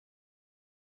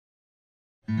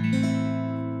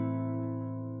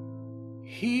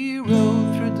He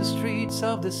rode through the streets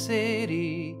of the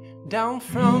city, down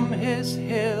from his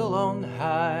hill on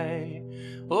high.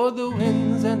 O'er the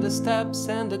winds and the steps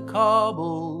and the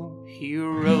cobble, he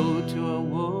rode to a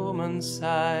woman's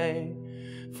sigh.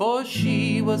 For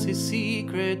she was his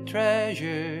secret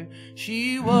treasure,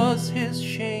 she was his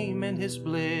shame and his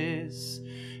bliss.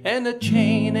 And a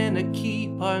chain and a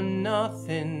keep are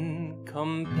nothing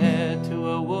compared to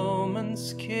a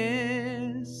woman's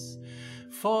kiss.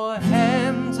 For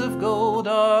hands of gold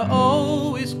are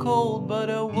always cold, but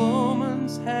a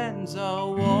woman's hands are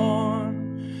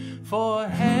warm. For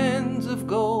hands of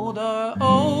gold are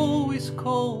always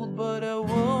cold, but a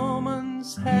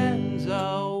woman's hands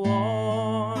are warm.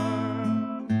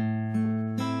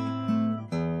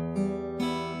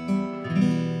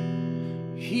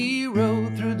 He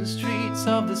rode through the streets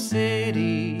of the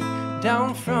city,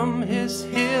 down from his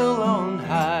hill on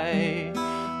high.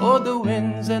 O'er the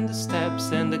winds and the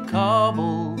steps and the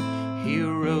cobble, he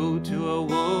rode to a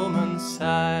woman's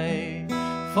sigh.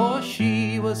 For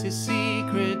she was his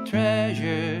secret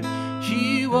treasure,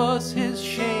 she was his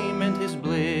shame and his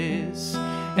bliss.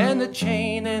 And a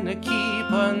chain and a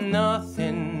keep are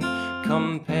nothing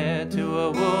compared to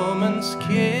a woman's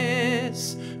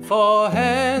kiss. For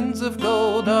hands of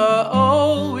gold are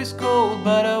always cold,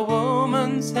 but a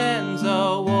woman's hands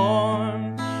are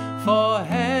warm. For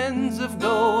hands of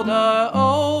gold are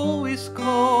always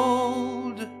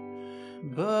cold,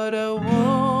 but